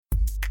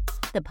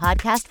The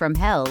Podcast from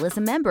Hell is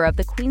a member of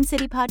the Queen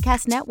City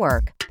Podcast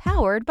Network,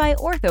 powered by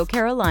Ortho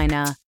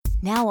Carolina.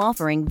 Now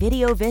offering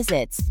video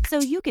visits so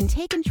you can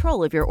take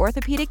control of your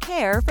orthopedic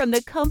care from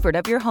the comfort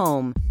of your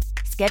home.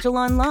 Schedule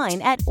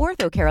online at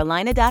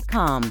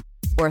orthocarolina.com.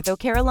 Ortho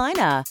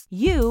Carolina,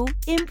 you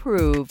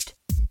improved.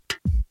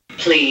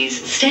 Please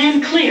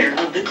stand clear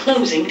of the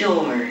closing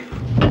door.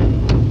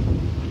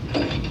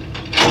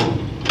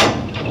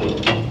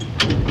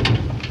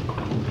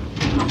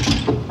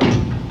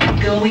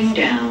 Going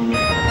down.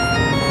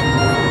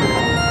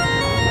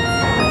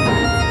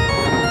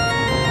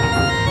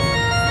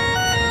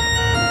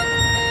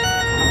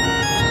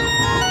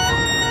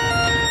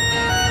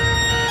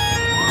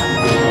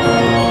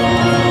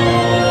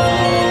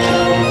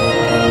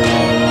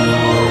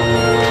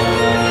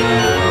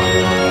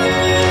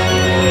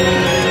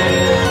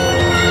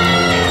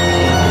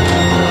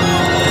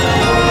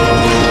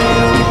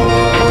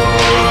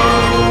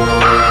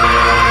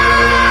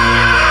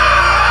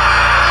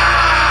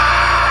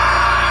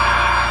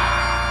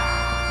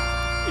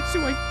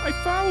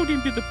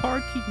 To the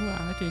parking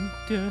lot,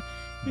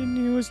 and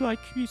it was like,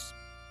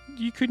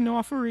 you couldn't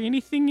offer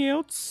anything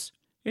else,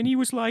 and he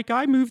was like,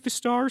 I moved the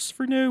stars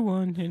for no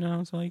one, and I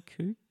was like,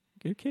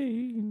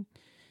 okay.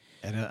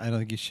 I don't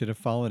think you should have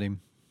followed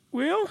him.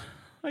 Well,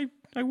 I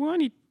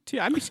wanted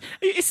to. I mean,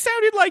 it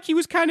sounded like he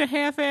was kind of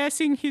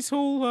half-assing his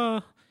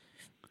whole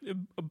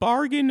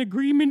bargain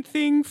agreement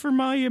thing for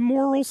my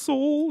immoral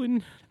soul,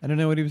 and I don't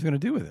know what he was going to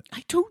do with it.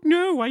 I don't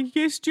know. I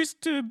guess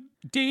just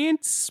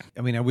dance.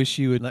 I mean, I wish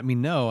you would let me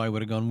know. I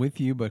would have gone with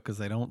you,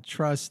 because I don't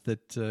trust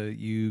that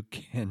you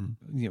can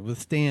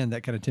withstand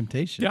that kind of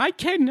temptation. I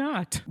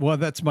cannot. Well,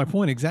 that's my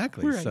point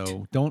exactly. Right.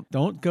 So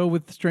don't go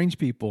with strange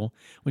people.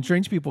 When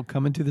strange people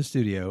come into the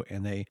studio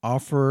and they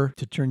offer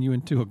to turn you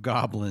into a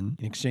goblin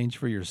in exchange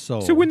for your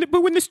soul. So when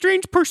the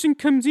strange person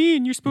comes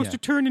in, you're supposed to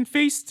turn and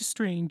face the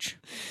strange.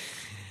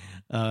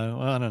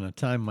 Well, I don't know.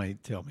 Time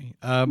might tell me.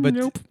 But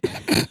nope.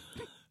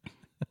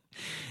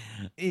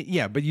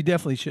 Yeah, but you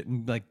definitely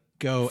shouldn't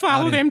go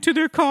follow out them to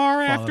their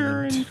car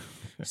after and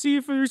see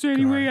if there's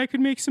any way I could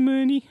make some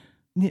money.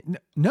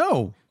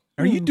 No.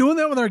 Are you doing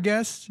that with our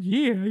guests?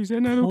 Yeah, is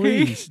that not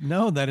Please. okay?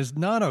 No, that is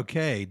not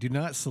okay. Do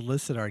not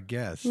solicit our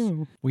guests.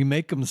 We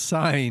make them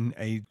sign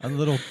a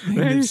little thing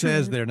that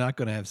says they're not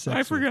going to have sex.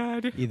 I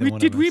forgot. With either one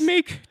Did of we us.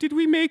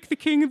 make the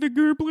king of the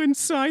Gerblins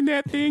sign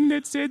that thing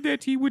that said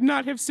that he would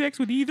not have sex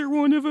with either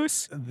one of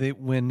us?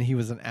 When he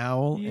was an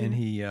owl and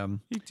he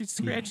just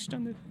scratched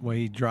on the. Well,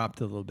 he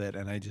dropped a little bit,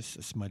 and I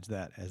just smudged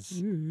that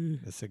as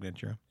a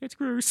signature. That's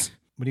gross.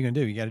 What are you going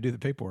to do? You got to do the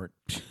paperwork.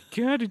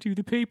 Gotta do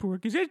the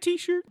paperwork. Is that a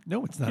T-shirt?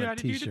 No, it's not a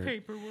Gotta T-shirt. do the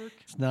paperwork.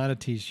 It's not a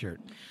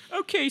T-shirt.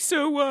 Okay,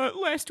 so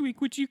last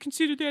week, would you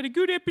consider that a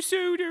good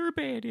episode or a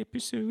bad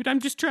episode? I'm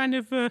just trying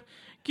to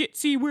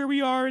see where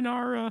we are in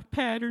our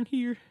pattern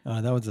here.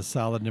 That was a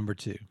solid number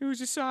 2. It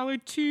was a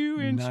solid 2.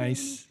 And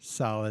nice,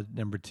 solid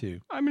number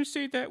 2. I'm going to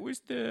say that was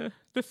the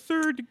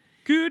third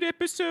good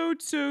episode,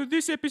 so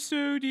this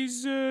episode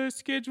is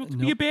scheduled to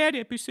be a bad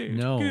episode.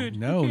 No, good.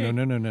 No.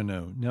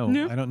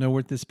 No? I don't know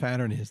what this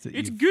pattern is.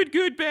 It's good,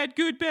 bad,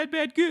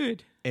 bad,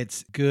 good.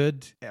 It's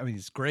good. I mean,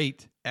 it's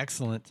great,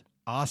 excellent,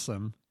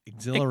 awesome,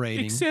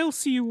 exhilarating.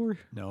 Excelsior.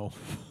 No.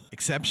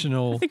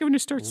 Exceptional. I think I'm going to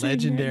start saying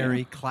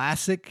legendary, that now.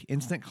 classic,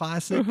 instant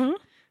classic. Uh-huh.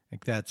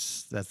 Like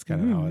that's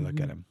kind of how I look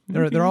at them.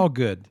 They're all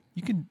good.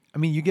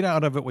 You get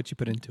out of it what you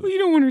put into Well, it. you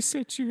don't want to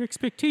set your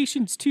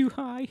expectations too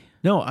high.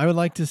 No, I would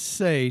like to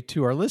say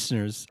to our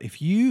listeners,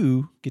 if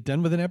you get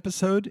done with an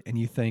episode and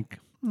you think,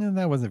 no,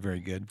 that wasn't very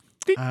good,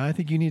 I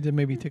think you need to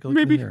maybe take a look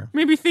in the mirror.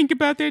 Maybe think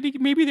about that.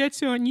 Maybe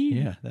that's on you.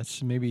 Yeah,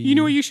 that's maybe. You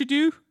know what you should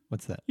do?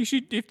 What's that? You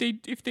should, if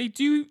they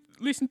do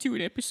listen to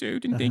an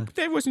episode and think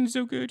that wasn't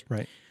so good,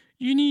 right?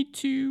 You need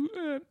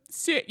to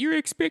set your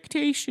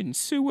expectations.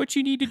 So what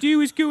you need to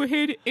do is go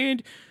ahead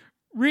and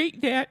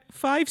rate that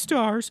 5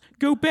 stars.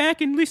 Go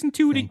back and listen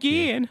to it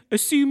again,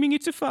 assuming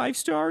it's a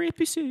 5-star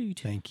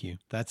episode. Thank you.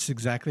 That's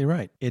exactly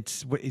right.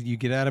 It's what you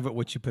get out of it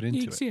what you put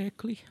into it.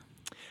 Exactly.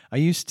 I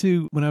used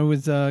to, when I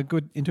was go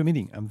into a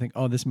meeting, I'm thinking,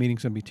 oh, this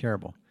meeting's going to be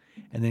terrible.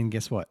 And then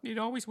guess what? It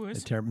always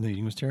was. The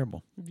meeting was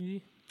terrible.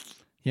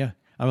 Yeah.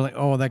 I'm like,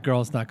 oh, that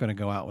girl's not going to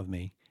go out with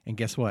me. And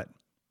guess what?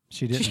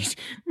 She didn't.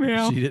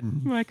 Well, she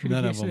didn't. I could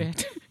None have of them.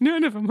 that.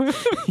 None of them.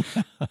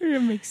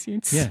 That makes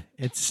sense. Yeah,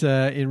 it's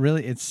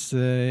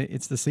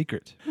the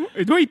secret.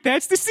 Wait,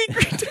 that's the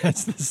secret?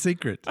 That's the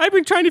secret. I've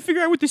been trying to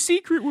figure out what the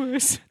secret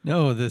was.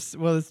 No, the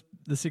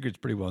secret's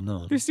pretty well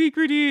known. The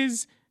secret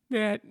is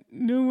that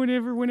no one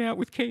ever went out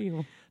with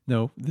Kale.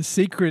 No, the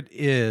secret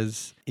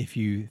is, if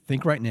you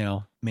think right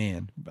now,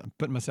 man, I'm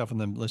putting myself in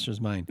the listener's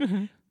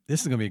mind,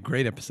 this is going to be a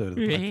great episode of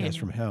the Podcast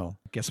from Hell.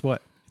 Guess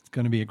what? It's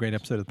going to be a great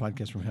episode of the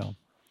Podcast from Hell.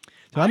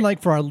 So I'd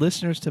like for our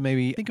listeners to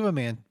maybe think of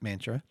a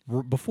mantra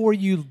before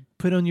you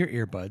put on your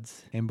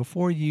earbuds and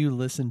before you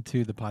listen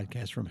to the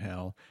Podcast from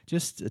Hell.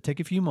 Just take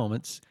a few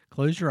moments,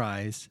 close your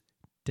eyes,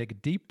 take a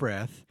deep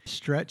breath,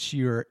 stretch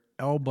your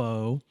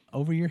elbow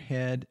over your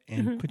head,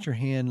 and put your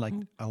hand like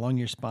along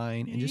your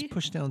spine and just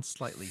push down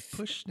slightly.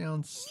 Push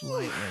down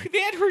slightly.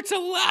 That hurts a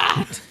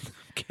lot.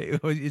 Okay,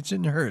 well, it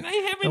shouldn't hurt. I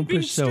haven't Don't been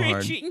push so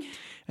hard. stretching.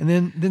 And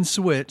then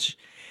switch,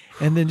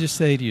 and then just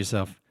say to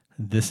yourself,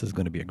 "This is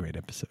going to be a great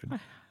episode.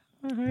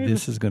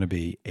 This is going to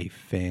be a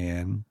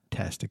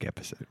fantastic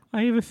episode."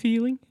 I have a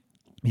feeling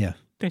Yeah.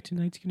 that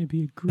tonight's going to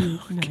be a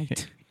great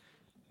night.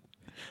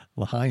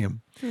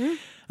 L'chaim.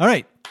 All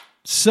right.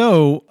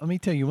 So let me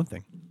tell you one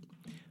thing.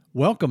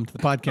 Welcome to the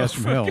podcast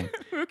from hell.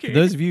 Okay. For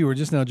those of you who are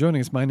just now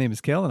joining us, my name is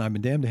Kel, and I've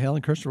been damned to hell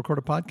and cursed to record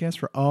a podcast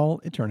for all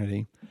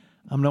eternity.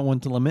 I'm not one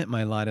to lament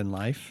my lot in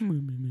life,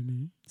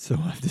 so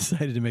I've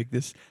decided to make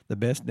this the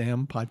best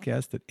damn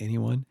podcast that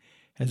anyone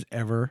has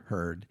ever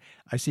heard.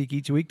 I seek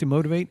each week to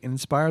motivate and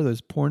inspire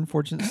those poor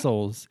unfortunate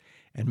souls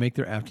and make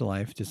their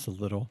afterlife just a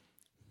little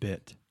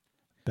bit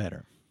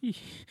better.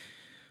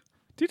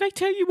 Did I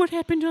tell you what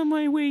happened on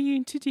my way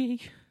in today?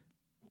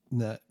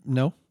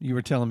 No, you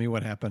were telling me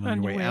what happened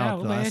on your way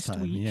out last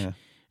time. week. Yeah.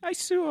 I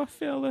saw a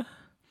fella,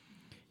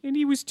 and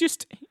he was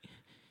just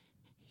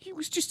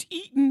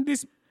eating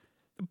this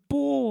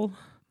bowl.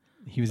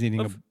 He was eating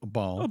a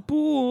ball. A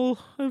bowl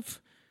of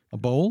A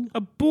bowl?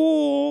 a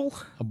bowl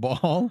A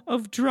ball?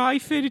 of dry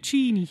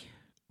fettuccine.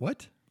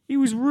 What? It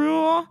was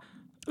raw,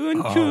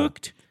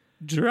 uncooked,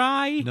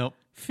 dry Nope.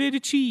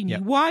 fettuccine. Yeah,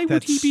 Why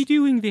would he that's- be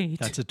doing that?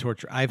 That's a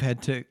torture. I've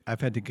had to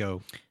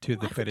go to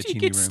the Why would fettuccine you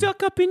get room.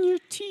 stuck up in your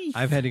teeth?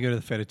 I've had to go to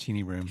the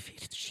fettuccine room.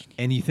 Fettuccine.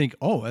 And you think,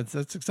 oh,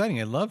 that's exciting.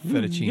 I love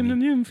fettuccine. yum,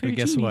 yum, yum, But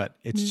guess fettuccine. what?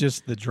 It's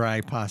just the dry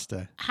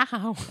pasta,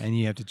 Ow. and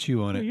you have to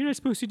chew on No, it you're not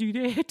supposed to do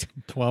that.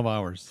 12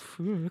 hours.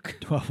 Fuck.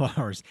 12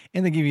 hours.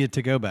 And they give you a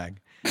to-go bag.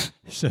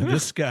 So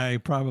this guy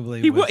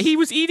probably He was... he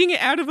was eating it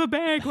out of a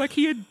bag like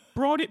he had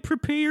brought it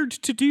prepared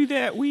to do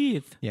that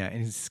with. Yeah,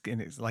 and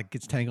it's like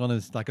gets tangled and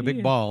it's like a big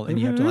Yeah. ball, and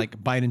you have to Mhm.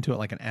 like bite into it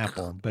like an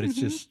apple, but it's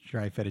just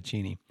dry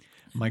fettuccine.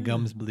 My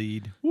gums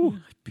bleed. Woo,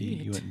 you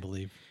bet. wouldn't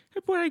believe.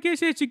 But I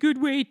guess that's a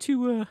good way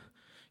to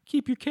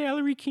keep your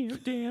calorie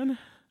count down.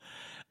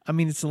 I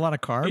mean, it's a lot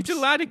of carbs. It's a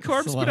lot of It's a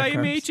carbs, lot but of I carbs.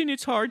 imagine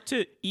it's hard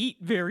to eat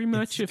very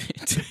much of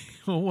it.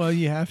 Well,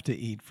 you have to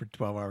eat for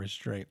 12 hours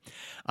straight.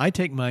 I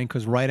take mine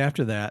because right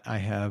after that, I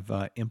have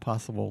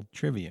Impossible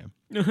Trivia,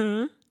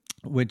 Uh-huh.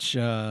 which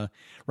right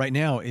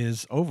now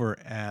is over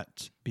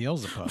at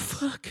Beelzebub.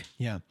 Fuck.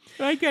 Yeah.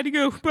 I gotta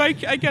go. I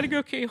gotta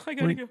go, Kale. I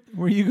gotta go.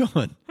 Where are you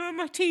going?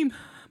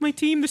 My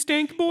team, the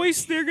Stank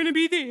Boys, they're gonna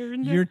be there.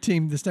 And, Your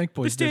team, the Stank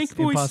Boys, Stank does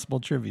Boys. Impossible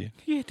Trivia.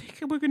 yeah,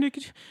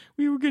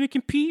 we were gonna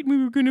compete. And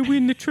we were gonna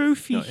win the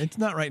trophy. No, it's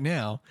not right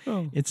now.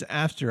 Oh. It's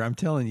after. I'm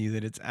telling you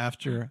that it's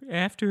after.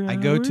 After I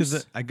go to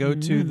hours?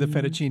 the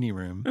fettuccine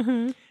room,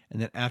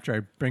 and then after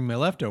I bring my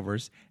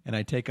leftovers and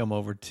I take them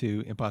over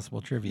to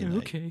Impossible Trivia night.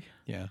 Okay.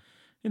 Yeah.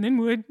 And then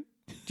what?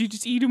 Do you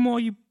just eat them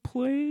while you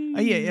play?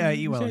 Yeah, I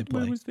eat while I What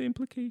play. was the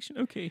implication?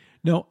 Okay.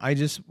 No, I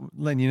just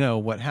letting you know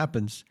what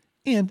happens.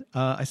 And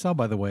I saw,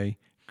 by the way,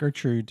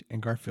 Gertrude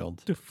and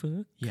Garfield. The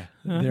fuck? Yeah,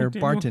 I they're don't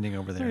know. bartending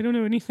over I there. don't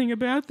know anything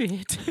about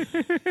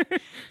that.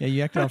 Yeah,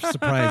 you acted off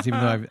surprised, even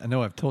though I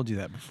know I've told you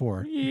that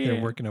before. Yeah.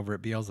 They're working over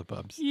at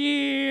Beelzebub's.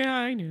 Yeah,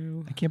 I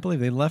know. I can't believe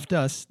they left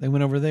us. They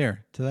went over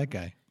there to that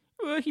guy.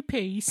 Well, he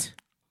pays.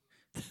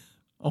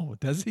 Oh,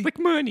 does he? Like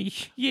money.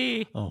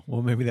 Yeah. Oh,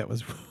 well, maybe that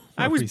was.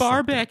 I was where he sent bar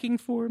it. backing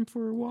for him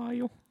for a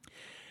while.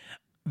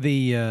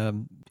 The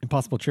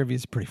Impossible Trivia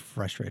is pretty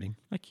frustrating.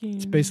 I can't.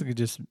 It's basically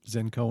just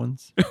Zen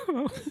Cohen's.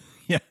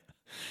 Yeah.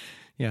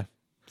 Yeah.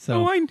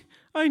 So, Oh,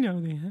 I know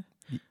that.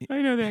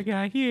 I know that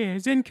guy. Yeah,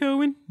 Zen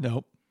Cohen.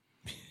 nope.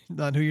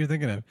 Not who you're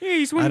thinking of. Yeah,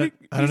 he's one I of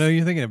don't, the. I don't know who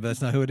you're thinking of, but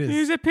that's not who it is.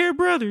 He's a pair of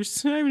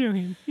brothers. I know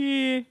him.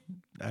 Yeah,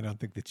 I don't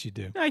think that you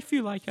do. I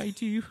feel like I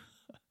do.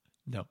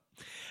 No.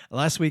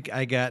 Last week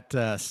I got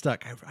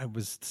stuck. I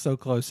was so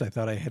close. I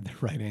thought I had the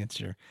right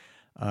answer.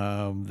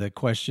 The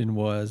question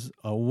was,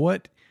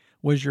 what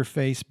was your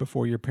face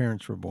before your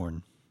parents were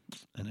born?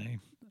 And I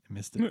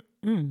missed it.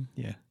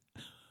 Yeah.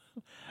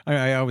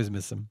 I always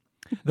miss them.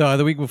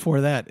 The week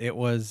before that, it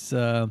was,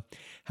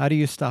 how do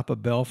you stop a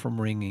bell from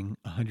ringing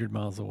 100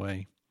 miles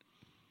away?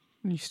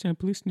 You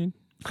stop listening.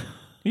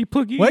 You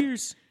plug your What?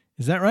 ears.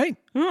 Is that right?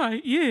 Oh,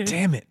 yeah.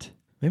 Damn it.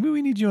 Maybe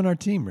we need you on our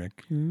team,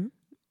 Rick.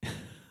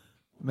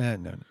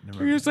 Man, no, never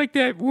mind. It's like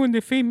that one,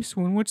 the famous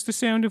one. What's the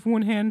sound of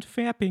one hand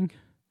fapping?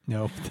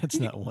 No, that's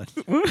not one.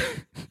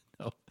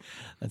 No,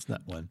 that's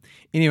not one.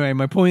 Anyway,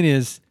 my point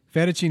is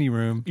fettuccine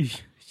room,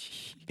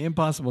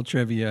 Impossible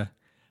Trivia,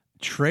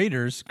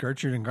 Traders,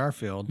 Gertrude and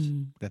Garfield.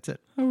 That's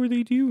it. How are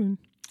they doing?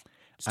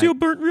 Still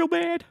burnt real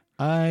bad?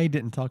 I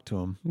didn't talk to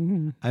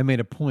them. I made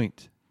a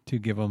point to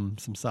give them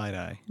some side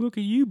eye. Look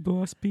at you,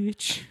 boss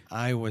bitch.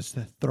 I was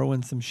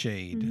throwing some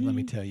shade. Let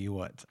me tell you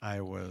what.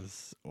 I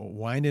was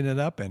winding it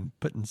up and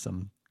putting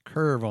some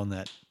curve on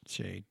that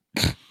shade.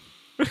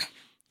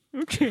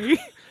 Okay.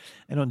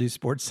 I don't do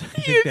sports. I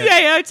think that,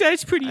 Yeah,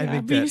 that's pretty I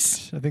think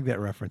obvious. that, I think that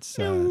reference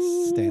No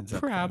stands up.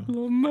 though.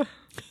 problem. All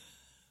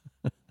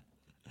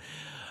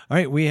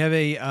right, we have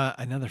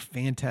another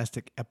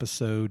fantastic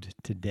episode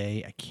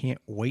today. I can't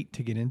wait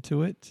to get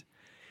into it.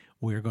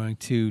 We're going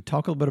to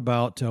talk a little bit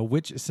about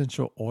which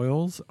essential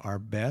oils are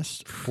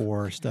best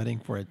for studying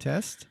for a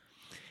test.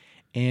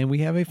 And we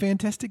have a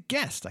fantastic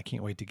guest I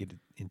can't wait to get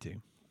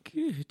into.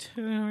 Good.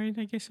 All right,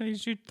 I guess I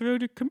should throw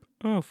the...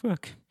 oh,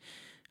 fuck.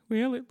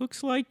 Well, it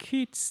looks like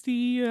it's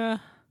the,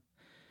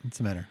 What's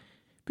the matter?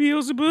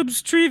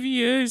 Beelzebub's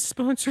Trivia is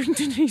sponsoring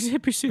today's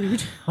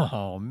episode.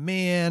 Oh,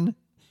 man.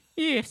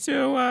 Yeah,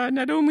 so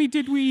not only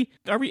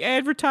are we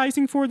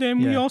advertising for them,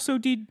 we Yeah. also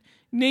did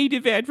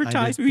native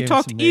advertising. We gave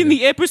talked some in native.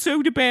 the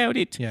episode about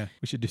it. Yeah,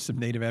 we should do some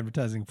native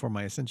advertising for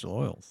my essential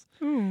oils.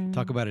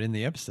 Talk about it in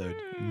the episode,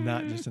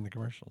 not just in the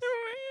commercials.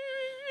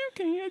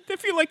 Okay, I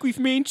feel like we've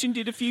mentioned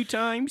it a few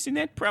times, and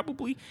that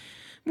probably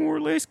more or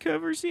less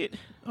covers it.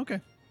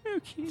 Okay.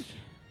 Okay.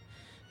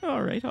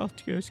 All right, I'll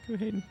just go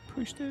ahead and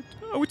push that.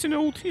 Oh, it's an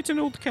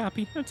old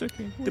copy. That's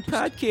okay. The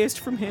podcast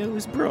from hell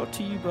is brought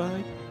to you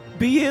by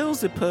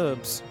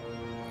Beelzebubs.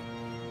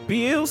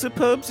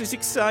 Beelzebubs is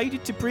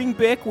excited to bring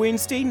back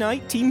Wednesday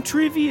night Team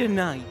Trivia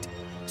Night.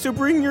 So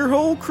bring your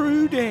whole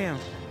crew down.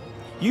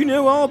 You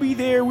know I'll be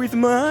there with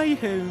my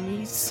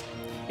homies.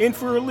 And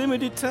for a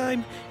limited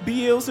time,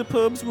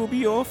 Beelzebubs will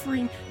be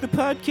offering the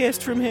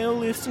podcast from hell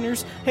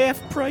listeners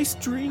half-price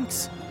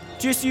drinks.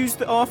 Just use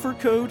the offer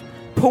code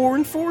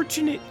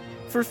PORNFORTUNATE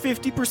for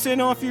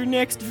 50% off your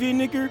next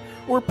vinegar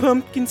or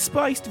pumpkin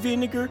spiced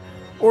vinegar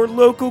or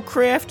local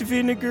craft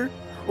vinegar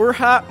or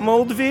hot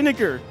mulled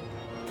vinegar.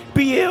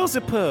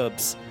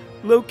 Beelzebubs,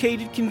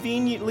 located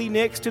conveniently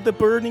next to the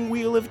Burning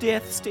Wheel of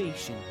Death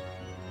station.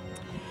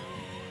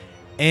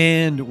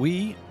 And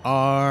we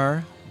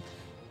are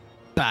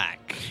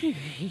back.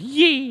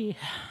 Yeah.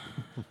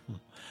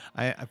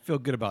 I feel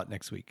good about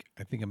next week.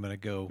 I think I'm going to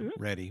go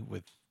ready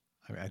with.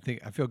 I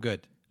feel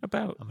good.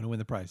 About? I'm going to win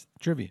the prize.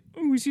 Trivia.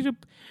 Oh, is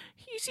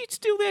it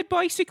still that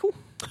bicycle?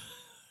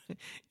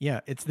 Yeah,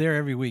 it's there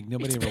every week.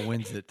 Nobody ever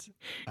wins it.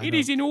 It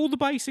is an old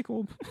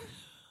bicycle.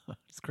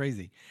 It's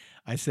crazy.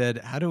 I said,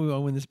 "How do we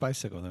win this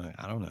bicycle?" And they're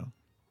like, "I don't know."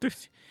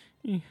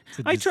 Yeah.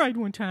 So I this- tried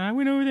one time. I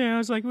went over there. I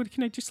was like, "What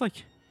can I just can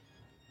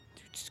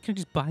I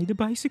just buy the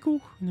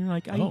bicycle?" And they're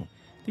like,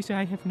 They say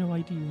I have no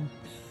idea.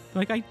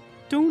 Like, I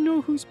don't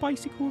know whose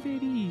bicycle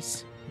that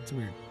is. It's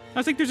weird. I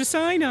was like, "There's a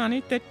sign on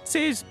it that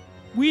says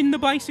win the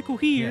bicycle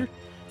here.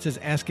 Yeah. It says,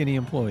 "Ask any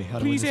employee how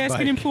to win Please this ask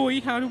bike." an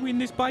employee how to win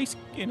this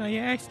bicycle." And I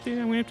asked,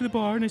 and I went up to the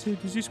bar and I said,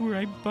 "Is this where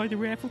I buy the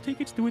raffle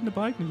tickets to win the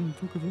bike?" And they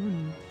took it over.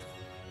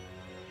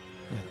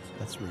 Yeah,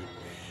 that's rude.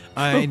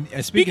 And,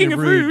 speaking of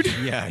rude,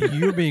 yeah,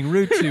 you're being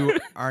rude to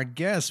our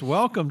guests.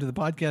 Welcome to the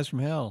podcast from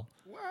hell.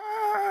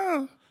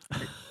 Wow.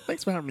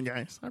 Thanks for having me,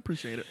 guys. I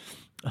appreciate it.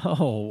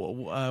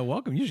 Oh,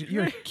 welcome.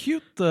 You're a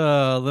cute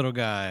little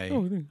guy.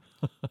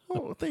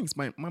 Oh, thanks.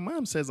 My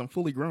mom says I'm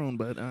fully grown,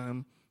 but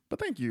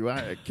thank you,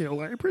 Kale.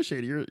 I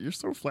appreciate it. You're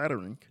so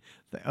flattering.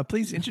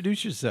 Please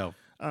introduce yourself.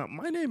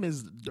 My name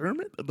is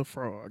Dermot the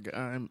Frog.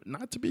 I'm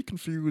not to be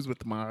confused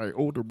with my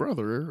older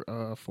brother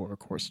for, of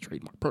course,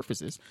 trademark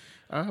purposes.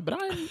 But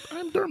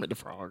I'm Dermot the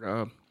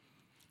Frog.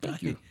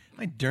 Thank you.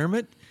 Hi,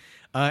 Dermot.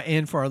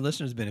 And for our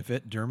listeners'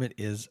 benefit, Dermot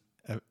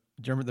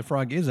the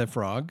Frog is a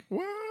frog.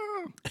 Wow.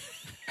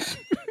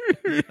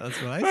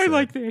 That's what I said. I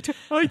like that.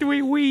 I like the way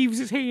he waves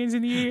his hands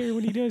in the air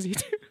when he does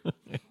it.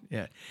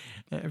 Yeah.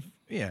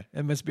 Yeah,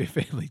 it must be a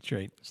family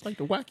trait. It's like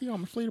the wacky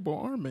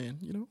inflatable arm man,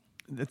 you know?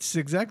 That's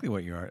exactly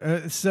what you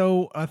are.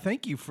 So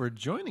thank you for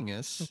joining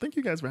us. Well, thank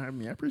you guys for having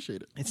me. I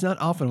appreciate it. It's not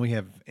often we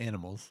have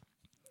animals.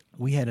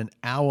 We had an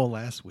owl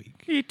last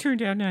week. It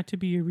turned out not to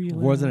be a real It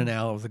wasn't an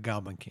owl, it was a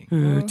goblin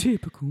king.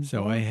 typical.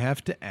 So I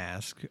have to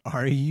ask,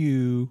 are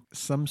you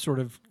some sort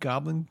of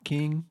goblin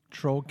king,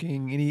 troll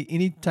king,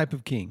 any type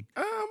of king?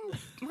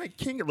 Like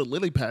king of the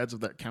lily pads, if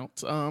that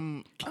counts.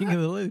 King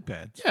of the lily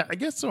pads. Yeah, I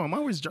guess so. I'm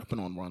always jumping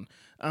on one.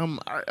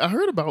 I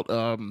heard about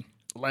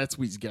last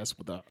week's guest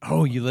with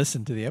Oh, you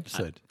listened to the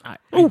episode.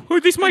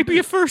 This might be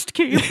a first,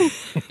 Kale.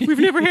 We've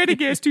never had a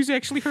guest who's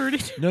actually heard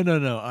it.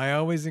 No. I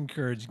always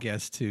encourage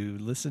guests to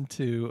listen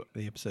to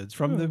the episodes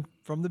from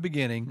the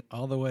beginning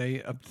all the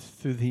way up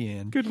through the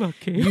end. Good luck,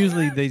 Kale.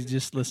 Usually they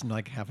just listen to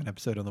like half an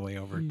episode on the way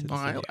over to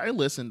the city. I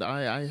listened.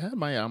 I had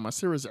my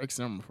Sirius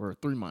XM for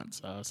 3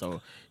 months.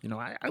 So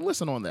I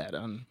listened on that.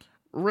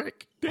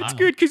 Rick. That's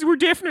good because we're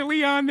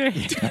definitely on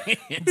that.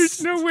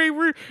 There's no way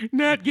we're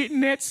not getting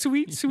that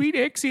sweet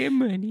XM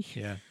money.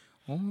 Yeah.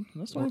 Well,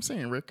 that's what I'm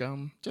saying, Rick.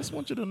 Just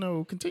want you to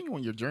know, continue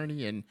on your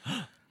journey, and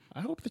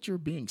I hope that you're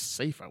being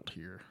safe out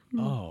here.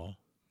 Oh.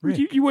 What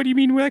Rick. do you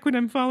mean, like when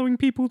I'm following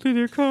people to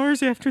their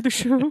cars after the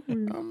show?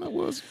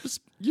 Well, it's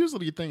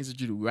usually the things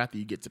that you do after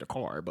you get to the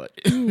car, but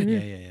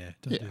Yeah.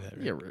 Don't do that,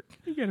 Rick. yeah, Rick.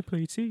 You gotta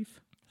play it safe.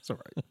 It's all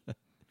right.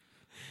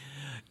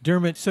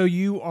 Dermot, so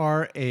you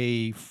are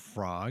a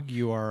frog.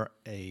 You are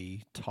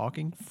a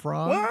talking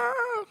frog.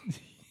 Ah!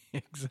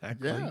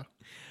 Exactly. Yeah.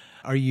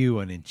 Are you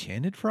an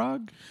enchanted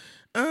frog?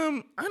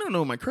 I don't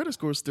know. My credit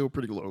score is still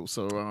pretty low,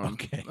 so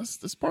Okay.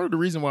 that's part of the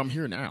reason why I'm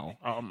here now.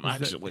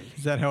 Actually,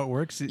 Is that how it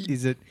works?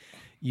 Is it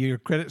your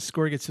credit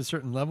score gets to a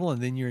certain level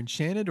and then you're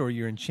enchanted, or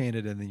you're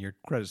enchanted and then your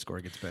credit score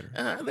gets better?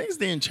 I think it's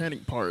the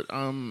enchanting part.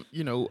 I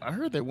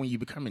heard that when you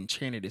become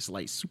enchanted, it's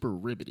like super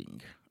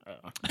riveting.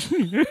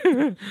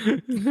 Okay.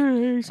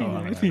 No,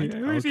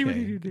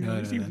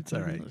 that's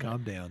all right.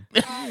 Calm down.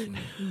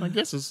 I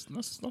guess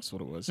that's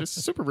what it was. It's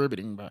super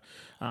riveting, but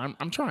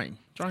I'm trying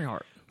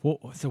hard. Well,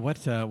 so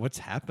what's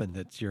happened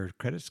that your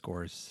credit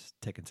score is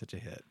taking such a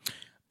hit?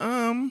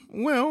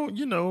 Well,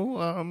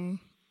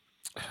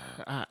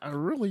 I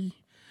really.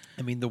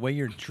 I mean, the way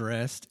you're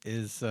dressed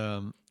is,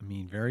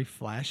 very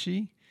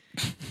flashy.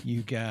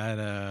 You got,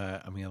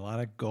 a lot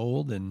of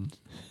gold and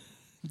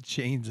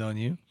chains on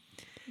you,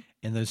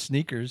 and those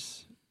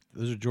sneakers.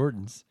 Those are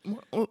Jordans.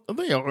 Well,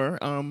 they are.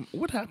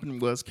 What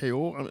happened was,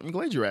 KO, I'm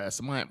glad you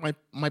asked. My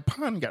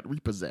pawn got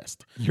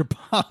repossessed. Your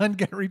pawn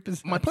got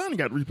repossessed? My pawn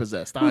got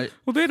repossessed. Well,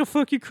 that'll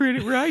fuck your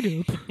credit right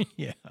up.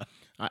 Yeah.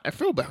 I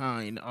fell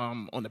behind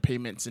on the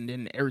payments, and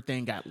then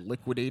everything got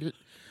liquidated.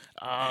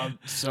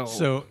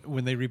 So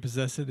when they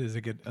repossess it, is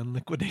it get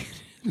unliquidated?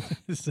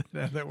 Is that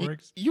how that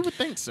works? You would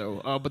think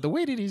so, but the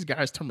way that these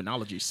guys'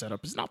 terminology is set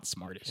up is not the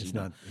smartest. It's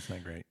not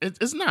great.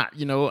 It's not.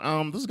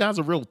 Those guys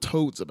are real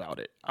toads about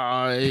it.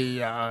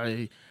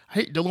 I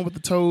hate dealing with the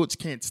toads.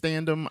 Can't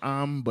stand them.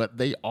 But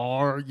they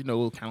are, kind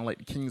of like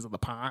the kings of the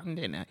pond.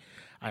 And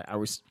I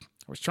was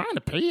trying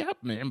to pay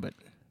up, man, but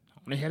I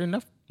only had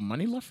enough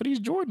money left for these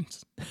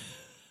Jordans.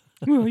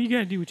 Well, you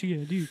gotta do what you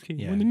gotta do,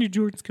 kid. Yeah. When the new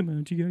Jordans come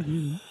out, you gotta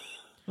do them.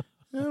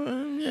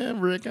 Yeah,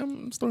 Rick,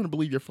 I'm starting to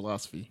believe your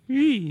philosophy.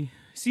 Hey,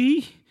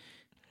 see?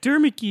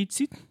 Dermot gets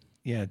it.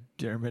 Yeah,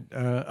 Dermot.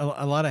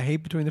 A lot of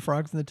hate between the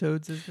frogs and the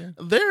toads, is there?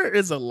 There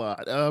is a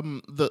lot.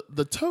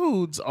 The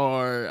toads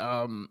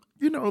are,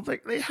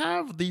 they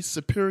have these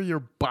superior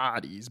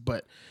bodies,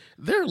 but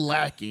they're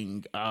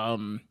lacking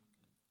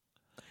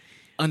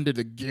under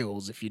the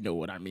gills, if you know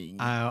what I mean.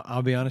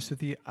 I'll be honest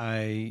with you.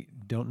 I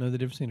don't know the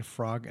difference between a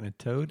frog and a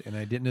toad, and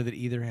I didn't know that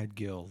either had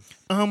gills.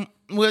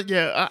 Well,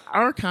 yeah,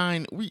 our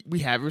kind, we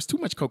have. It was too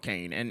much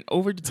cocaine, and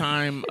over the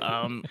time,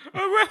 Oh,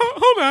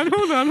 well,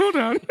 hold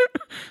on. Let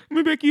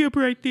me back you up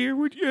right there.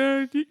 Would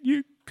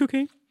you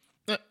cocaine?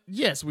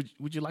 yes.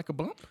 Would you like a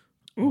bump?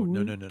 Oh,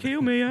 No.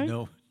 Kale, may I?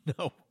 No,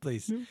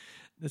 please.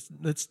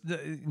 Let's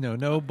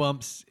no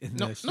bumps in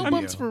No, this. no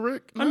bumps for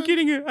Rick. No.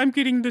 I'm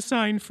getting the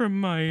sign from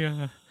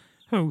my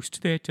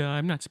host that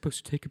I'm not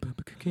supposed to take a bump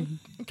of cocaine.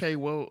 Okay,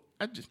 well,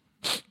 I just.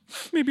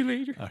 Maybe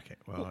later. Okay,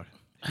 well,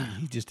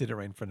 he just did it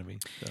right in front of me.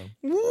 So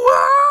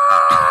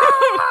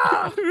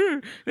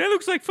That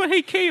looks like fun.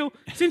 Hey, Kale,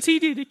 since he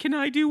did it, can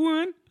I do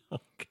one?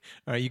 okay.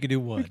 All right, you can do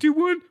one. Do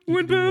one?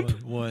 One do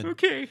bump? one.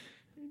 Okay.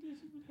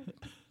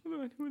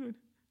 Hold on.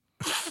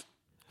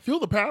 Feel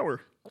the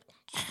power.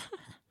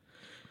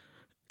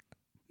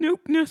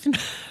 Nope, nothing.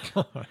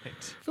 All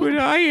right. But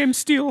I am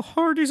still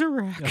hard as a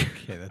rock.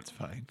 Okay, that's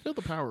fine. Feel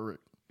the power, Rick.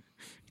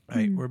 All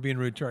right, we're being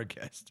rude to our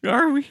guest.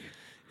 Are we?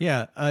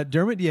 Yeah,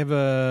 Dermot, do you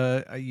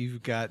have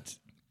you've got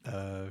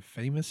a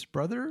famous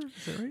brother?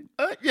 Is that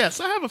right? Yes,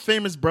 I have a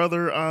famous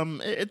brother.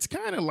 It's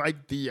kind of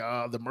like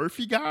the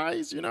Murphy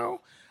guys,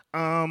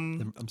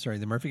 I'm sorry,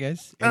 the Murphy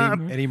guys,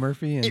 Eddie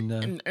Murphy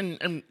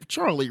and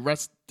Charlie,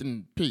 rest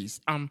in peace.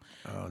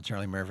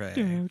 Charlie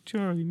Murphy. Oh,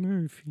 Charlie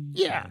Murphy.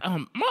 Yeah,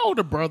 my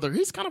older brother,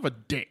 he's kind of a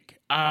dick.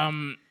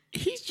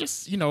 He's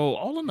just,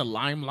 all in the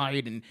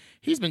limelight, and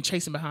he's been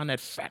chasing behind that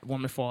fat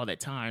woman for all that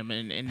time,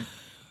 and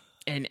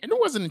it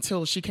wasn't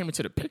until she came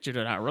into the picture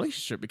that our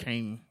relationship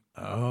became.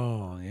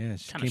 Oh yeah,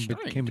 she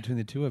came between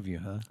the two of you,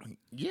 huh?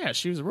 Yeah,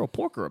 she was a real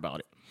porker about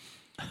it.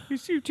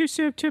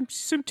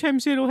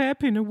 Sometimes it'll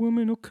happen. A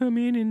woman will come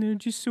in and they'll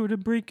just sort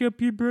of break up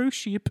your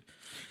broship.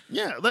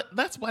 Yeah,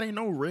 that's what I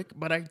know, Rick.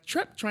 But I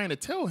kept trying to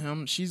tell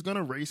him she's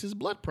gonna raise his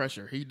blood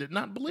pressure. He did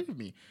not believe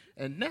me.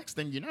 And next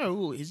thing you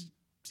know, he's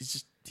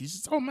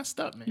just all messed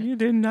up, man. Yeah,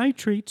 them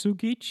nitrates will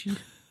get you.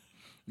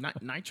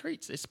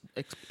 Nitrates?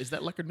 Is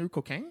that like a new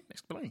cocaine?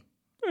 Explain.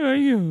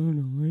 You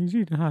know, he's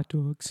eating hot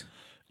dogs.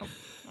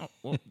 Oh,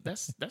 well,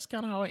 that's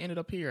kind of how I ended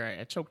up here.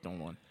 I choked on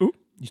one. Oh,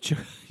 You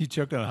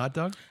choked on a hot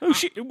dog? oh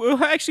shit!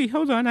 Well, actually,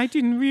 hold on. I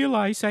didn't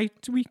realize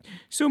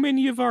so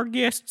many of our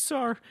guests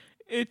are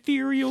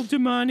ethereal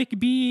demonic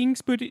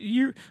beings, but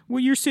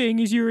what you're saying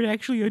is you're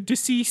actually a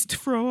deceased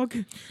frog.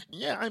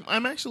 Yeah,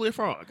 I'm actually a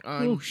frog.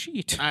 Oh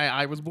shit!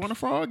 I was born a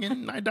frog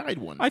and I died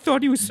one. I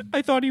thought he was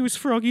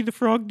Froggy the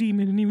Frog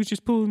Demon, and he was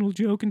just pulling a little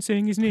joke and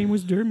saying his name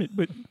was Dermot.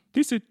 But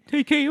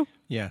hey Kale,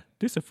 Yeah.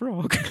 this a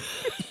frog.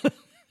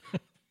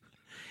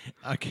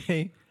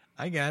 Okay,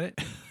 I got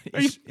it.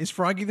 Is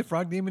Froggy the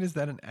Frog Demon? Is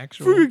that an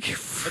actual?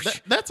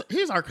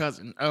 He's our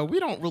cousin. We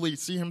don't really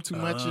see him too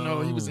much.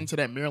 He was into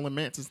that Marilyn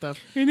Manson stuff.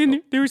 And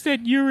then there was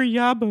that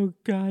Yabo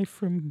guy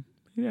from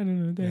I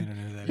don't know that. I don't know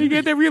who that He is.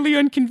 got that really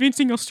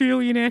unconvincing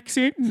Australian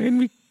accent, and then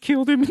we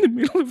killed him in the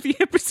middle of the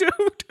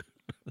episode.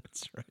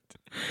 That's right.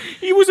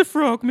 He was a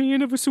frog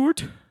man of a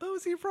sort. Oh,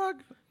 is he a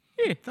frog?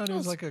 Yeah, I thought it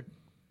was like a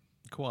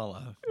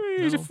koala.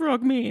 he was a No?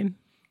 frog man.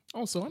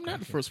 Oh, so I'm not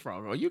the first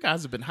frog. Oh, you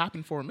guys have been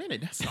hopping for a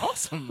minute. That's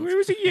awesome. Where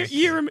was it?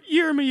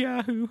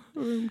 Jeremiah.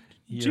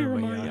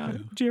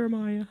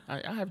 Jeremiah.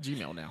 I have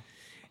Gmail now.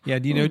 Yeah.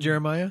 Do you know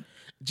Jeremiah,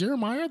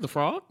 Jeremiah the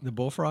frog? the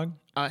bullfrog?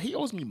 He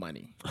owes me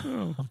money.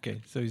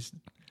 Okay, so he's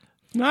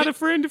Not a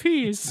friend of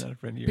his. not a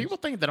friend of yours. People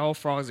think that all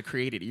frogs are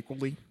created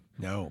equally.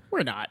 No.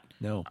 We're not.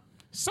 No.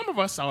 Some of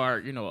us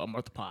are,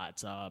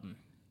 arthropods. I'm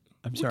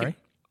sorry?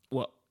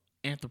 What?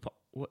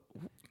 What?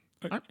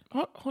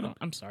 Hold on.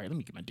 I'm sorry. Let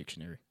me get my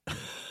dictionary.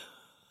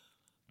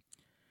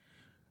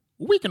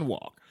 We can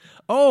walk.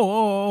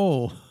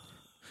 Oh.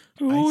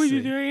 Oh, I see.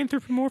 they're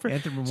anthropomorphic.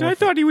 Anthropomorphic. So I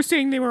thought he was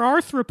saying they were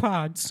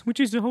arthropods, which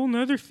is a whole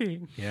nother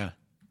thing. Yeah.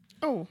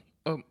 Oh,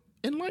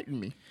 enlighten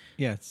me.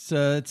 Yeah,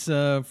 it's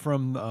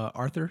from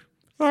Arthur.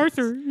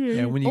 Arthur, yeah.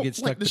 Yeah, when you Oh, get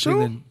stuck like the between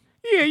show?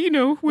 Yeah,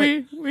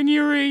 when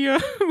you're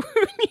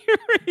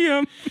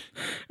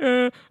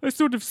a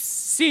sort of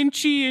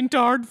sentient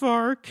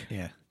aardvark.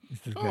 Yeah,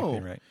 that's exactly Oh.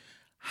 right.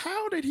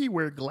 How did he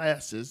wear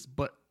glasses,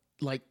 but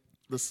like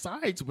the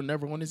sides were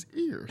never on his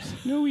ears?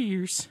 No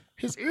ears.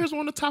 His ears were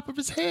on the top of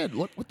his head.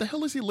 What the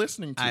hell is he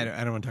listening to? I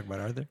don't want to talk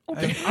about Arthur.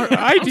 Okay.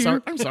 I I'm do.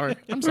 sorry.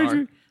 I'm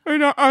sorry.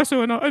 And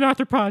also an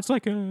arthropod's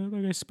like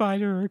a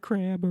spider or a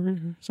crab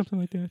or something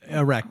like that.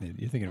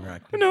 Arachnid. You're thinking of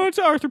arachnid. No, it's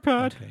an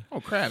arthropod. Okay.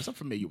 Oh, crabs. I'm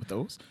familiar with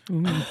those.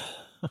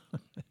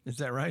 Is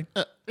that right?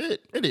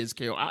 It is,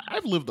 Kale.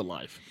 I've lived a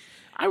life.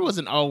 I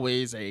wasn't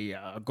always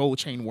a gold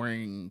chain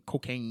wearing,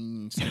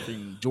 cocaine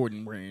sniffing,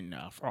 Jordan wearing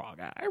frog.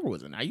 I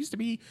wasn't. I used to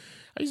be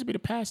the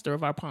pastor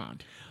of our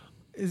pond.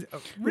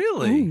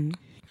 Really?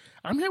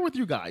 I'm here with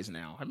you guys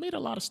now. I made a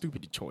lot of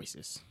stupid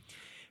choices.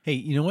 Hey,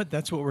 you know what?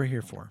 That's what we're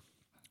here for.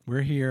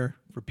 We're here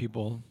for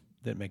people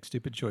that make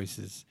stupid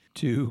choices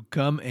to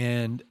come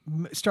and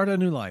start a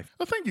new life.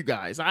 Well, thank you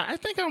guys. I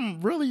think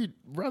I'm really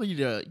ready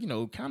to,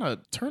 kind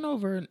of turn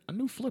over a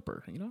new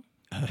flipper,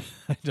 I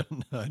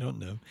don't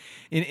know.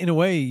 In a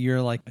way,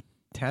 you're like a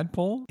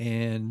tadpole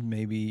and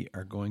maybe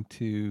are going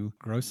to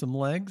grow some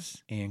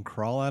legs and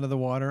crawl out of the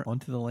water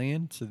onto the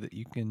land so that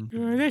you can.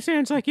 That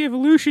sounds like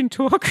evolution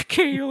talk,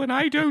 Kale, and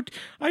I don't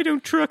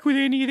truck with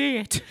any of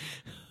that.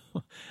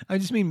 I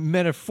just mean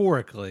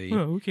metaphorically.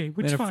 Oh, okay. It's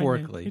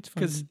metaphorically, fine, it's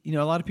fine. because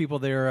a lot of people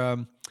they're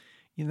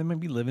they might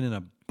be living in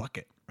a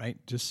bucket, right?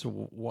 Just so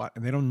what,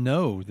 and they don't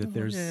know that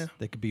there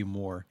could be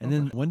more. And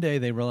then one day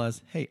they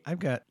realize, hey, I've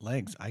got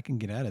legs. I can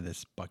get out of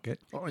this bucket.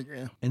 Oh,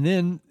 yeah. And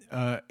then,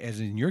 as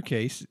in your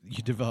case,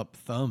 you develop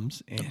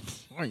thumbs and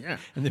Oh, yeah.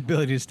 and the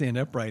ability to stand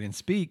upright and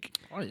speak.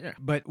 Oh, yeah.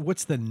 But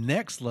what's the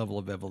next level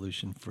of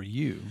evolution for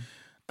you?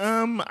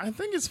 I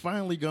think it's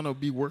finally gonna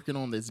be working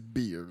on this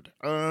beard.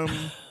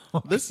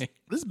 This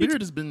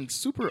beard has been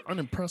super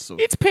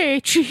unimpressive. It's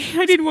patchy.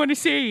 I didn't want to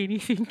say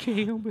anything,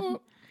 Kale, but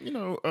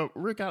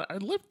Rick,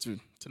 I'd love to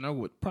know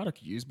what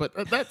product you use, but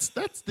that's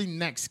the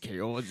next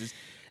Kale.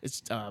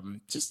 It's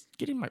just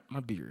getting my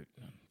beard.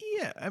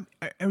 Yeah,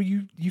 are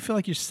you feel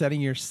like you're setting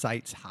your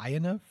sights high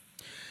enough?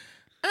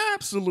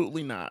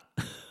 Absolutely not.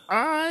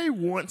 I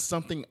want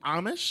something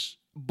Amish.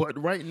 But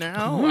right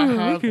now I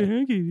have.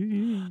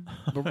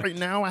 But right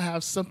now I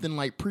have something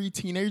like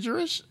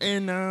pre-teenagerish,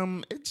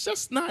 and it's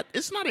just not.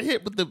 It's not a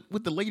hit with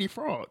the lady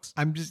frogs.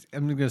 I'm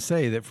going to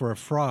say that for a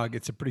frog,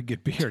 it's a pretty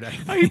good beard.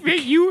 I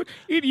bet you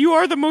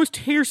are the most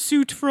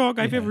hirsute frog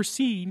I've ever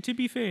seen. To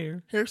be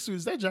fair, Hirsu,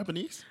 is that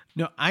Japanese?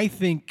 No, I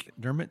think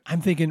Dermot.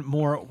 I'm thinking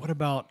more. What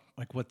about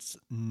like what's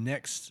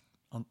next?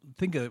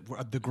 Think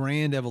of the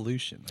grand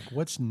evolution. Like,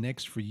 what's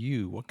next for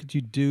you? What could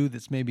you do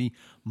that's maybe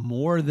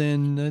more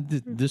than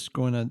this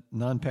growing a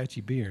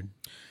non-patchy beard?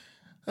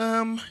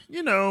 Okay.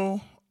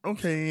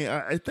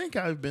 I think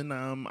I've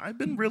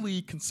been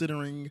really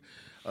considering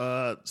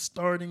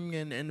starting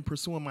and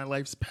pursuing my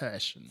life's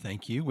passion.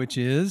 Thank you. Which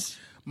is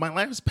my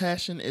life's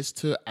passion is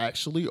to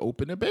actually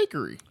open a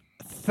bakery.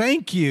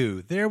 Thank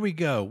you. There we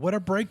go. What a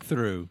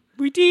breakthrough.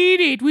 we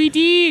did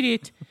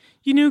it.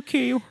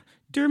 Kale,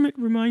 Dermot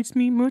reminds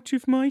me much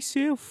of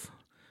myself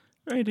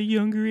at a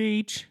younger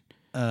age.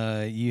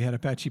 You had a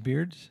patchy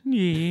beard?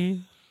 Yeah.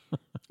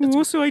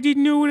 Also, I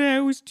didn't know what I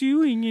was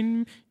doing,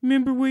 and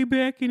remember way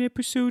back in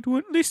episode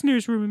 1,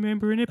 listeners will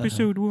remember in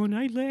episode 1,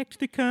 I lacked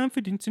the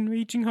confidence and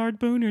raging hard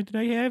boner that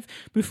I have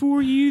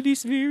before you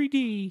this very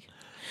day.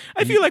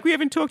 I feel like we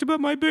haven't talked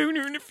about my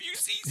boner in a few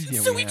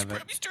seasons, so we should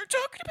probably start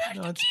talking about it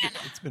again.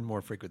 It's been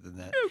more frequent than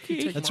that.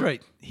 Okay. That's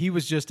right. He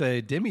was just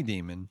a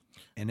demi-demon,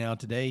 and now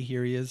today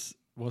here he is.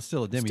 Well,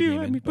 still a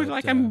demi-demon.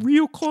 But I'm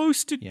real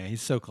close to... Yeah,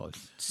 he's so close.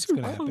 So It's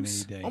going to happen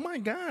close. any day. Oh my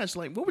gosh!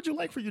 Like, what would you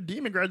like for your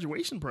demon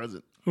graduation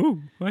present?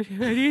 Oh, I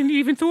didn't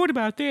even thought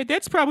about that.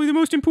 That's probably the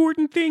most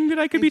important thing that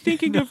I could be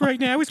thinking of right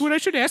now is what I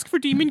should ask for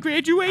demon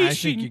graduation. I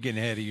think you're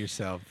getting ahead of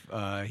yourself.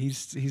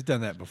 He's done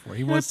that before.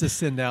 He wants to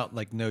send out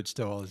like notes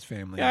to all his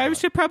family. I would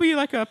say probably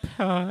like a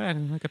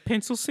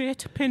pencil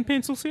set,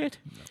 pencil set.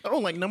 Oh,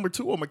 like number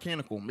 2 or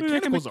mechanical?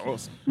 Mechanicals are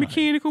awesome.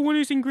 Mechanical one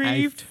is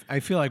engraved.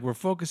 I feel like we're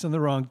focused on the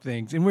wrong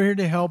things, and we're here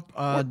to help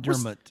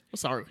Dermot.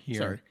 Sorry.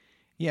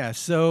 Yeah,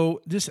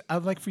 so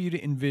I'd like for you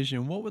to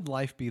envision what would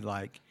life be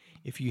like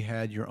if you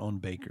had your own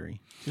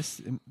bakery.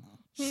 Just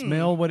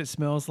smell what it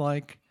smells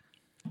like.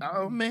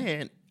 Oh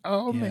man.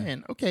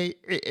 Okay,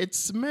 it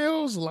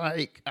smells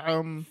like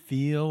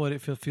Feel what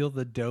it feels. Feel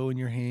the dough in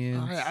your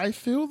hands. I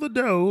feel the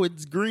dough.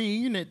 It's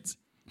green. It's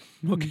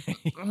Okay.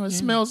 it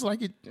smells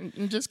like it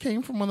just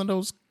came from one of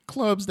those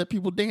clubs that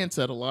people dance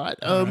at a lot.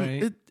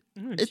 Right.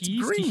 It's yeasty.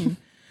 green,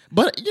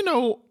 But,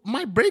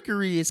 my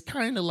bakery is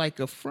kind of like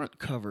a front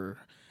cover.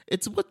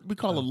 It's what we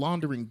call a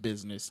laundering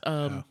business.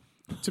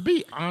 To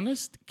be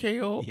honest,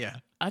 Kale,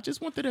 I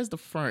just want that as the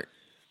front.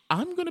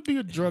 I'm going to be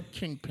a drug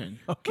kingpin.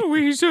 Okay. Oh,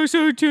 wait, so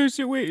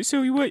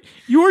what?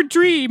 Your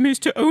dream is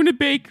to own a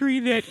bakery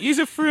that is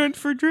a front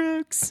for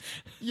drugs?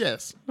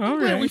 Yes. All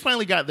right. right. We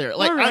finally got there.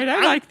 All right,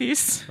 I like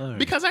this. Right.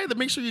 Because I had to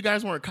make sure you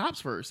guys weren't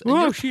cops first.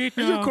 Oh, shit,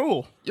 no. You're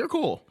cool. You're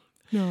cool.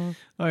 No.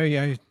 Oh,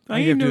 yeah. All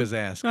you have to do is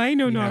ask. I ain't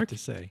no you narc. have to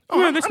say. Oh,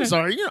 Well, I'm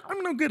sorry.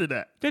 I'm no good at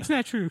that. That's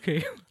not true,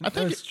 okay? I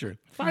think That's true.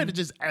 If I had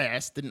just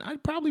asked, then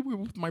I'd probably be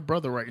with my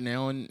brother right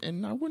now,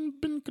 and I wouldn't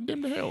have been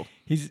condemned to hell.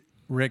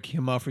 Rick,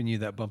 him offering you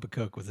that bump of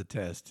coke was a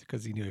test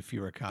because he knew if you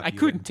were a cop, I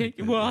couldn't take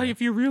it. Well,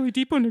 if you're really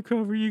deep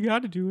undercover, you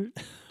got to do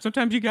it.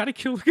 Sometimes you got to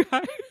kill the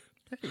guy.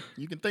 Hey,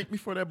 you can thank me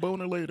for that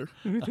boner later.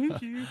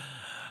 Thank you.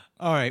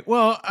 All right.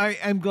 Well,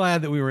 I'm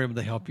glad that we were able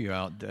to help you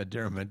out,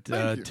 Dermot,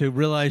 to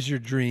realize your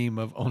dream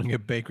of owning a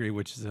bakery,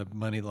 which is a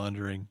money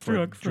laundering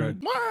drug.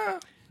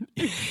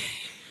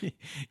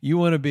 You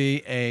want to be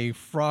a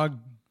frog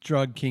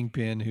drug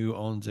kingpin who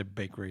owns a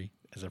bakery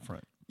as a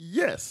front.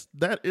 Yes,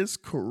 that is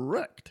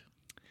correct.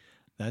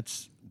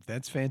 That's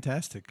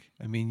fantastic.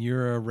 I mean,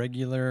 you're a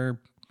regular.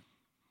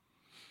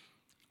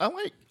 I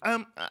like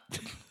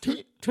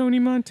Tony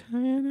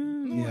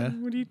Montana. Yeah.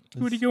 What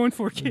are you going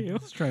for, Kale?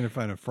 Just trying to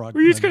find a frog.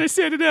 We're just gonna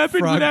set it up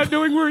and Frog- without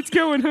knowing where it's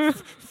going, huh?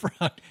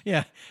 frog.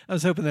 Yeah, I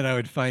was hoping that I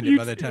would find it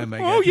by the time I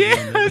got. Oh to the yeah,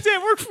 end of how's it.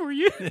 that work for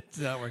you? It's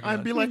not working.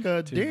 I'd be like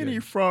a Too Danny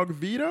good. Frog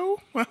Vito.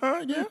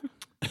 Yeah.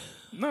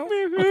 No.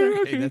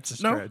 Hey, that's a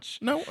stretch.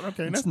 No.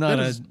 Okay. That's not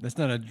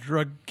a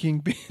drug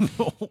kingpin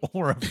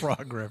or a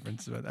frog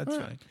reference, but that's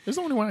fine. There's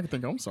the only one I can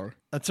think of. I'm sorry.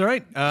 That's all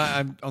right.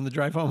 I'm on the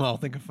drive home. I'll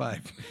think of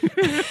 5.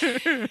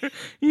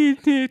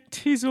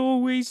 It is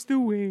always the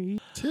way.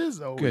 Tis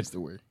always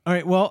the way. All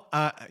right. Well,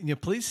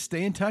 please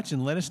stay in touch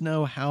and let us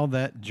know how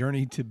that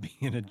journey to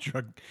being a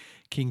drug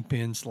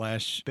kingpin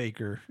 /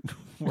 baker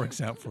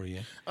works out for you.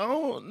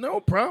 Oh, no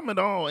problem at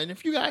all. And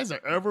if you guys are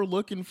ever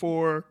looking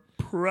for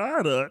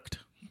product,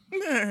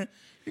 you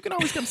can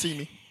always come see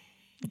me.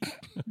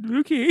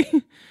 Okay.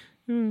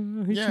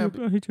 I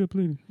hate you up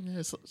later. Yeah,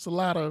 it's a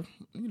lot of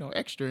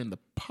extra in the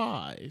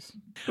pies.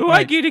 Oh,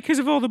 I get it because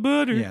of all the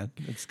butter. Yeah,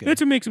 that's good.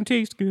 That's what makes them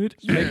taste good.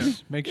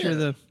 Make sure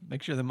the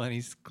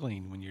money's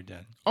clean when you're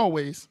done.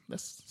 Always.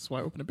 That's why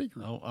I opened a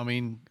bakery. Oh, I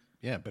mean,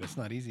 yeah, but it's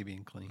not easy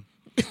being clean.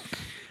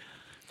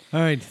 All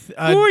right,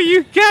 Boy,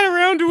 you got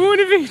around to one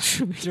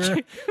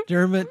eventually.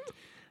 Dermot,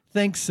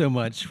 thanks so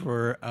much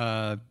for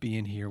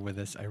being here with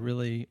us. I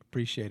really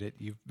appreciate it.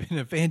 You've been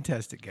a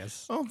fantastic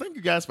guest. Oh, thank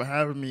you guys for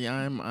having me.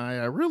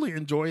 I really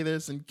enjoy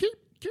this, and keep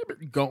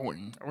it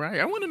going. All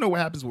right, I want to know what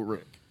happens with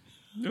Rick.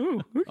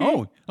 Oh, okay.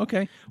 Oh,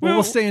 okay. Well,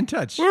 we'll stay in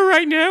touch. Well,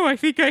 right now, I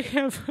think I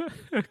have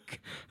a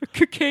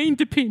cocaine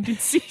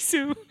dependency,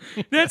 so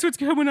that's what's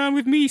going on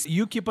with me.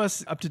 You keep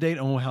us up to date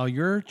on how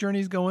your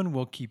journey's going.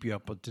 We'll keep you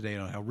up to date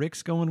on how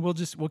Rick's going. We'll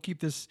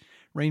keep this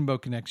rainbow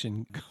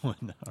connection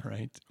going. All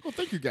right. Well,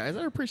 thank you guys.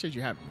 I appreciate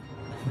you having me.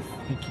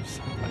 Thank you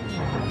so much.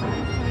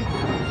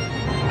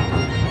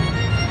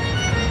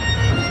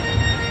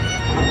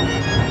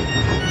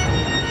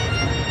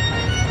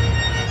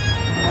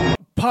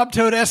 Pop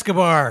Toad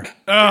Escobar. We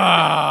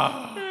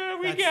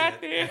got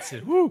there. That's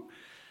it. Woo.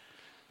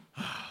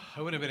 I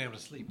wouldn't have been able to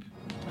sleep.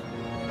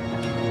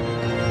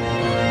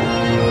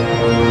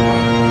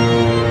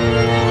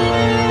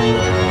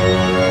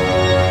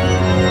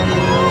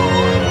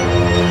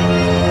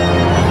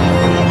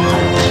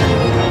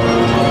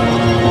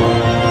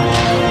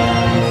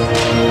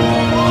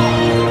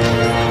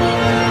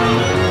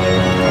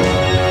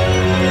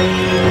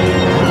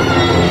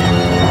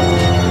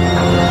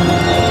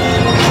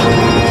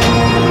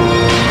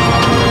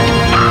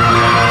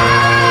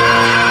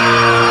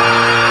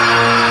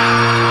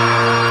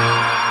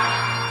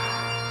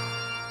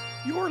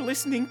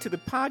 Listening to the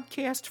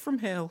podcast from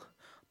hell,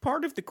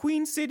 part of the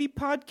Queen City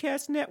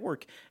Podcast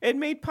Network, and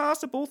made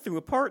possible through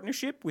a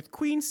partnership with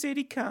Queen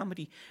City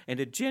Comedy and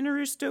a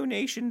generous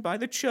donation by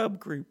the Chubb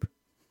Group.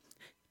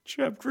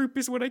 Chubb Group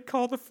is what I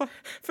call the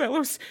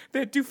fellows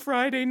that do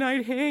Friday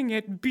night hang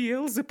at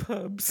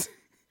Beelzebubs.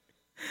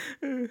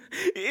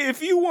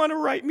 If you want to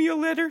write me a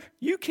letter,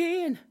 you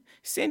can.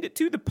 Send it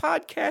to the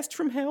podcast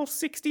from hell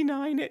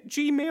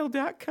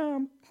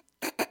 69@gmail.com.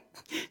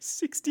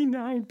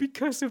 69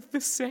 because of the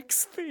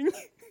sex thing.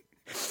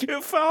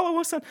 Follow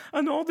us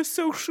on all the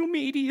social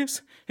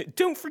medias.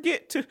 Don't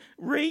forget to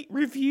rate,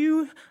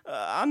 review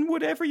on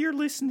whatever you're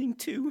listening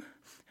to.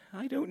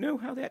 I don't know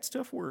how that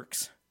stuff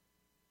works.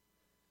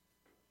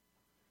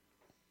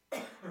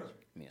 Let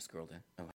me scroll down. Oh.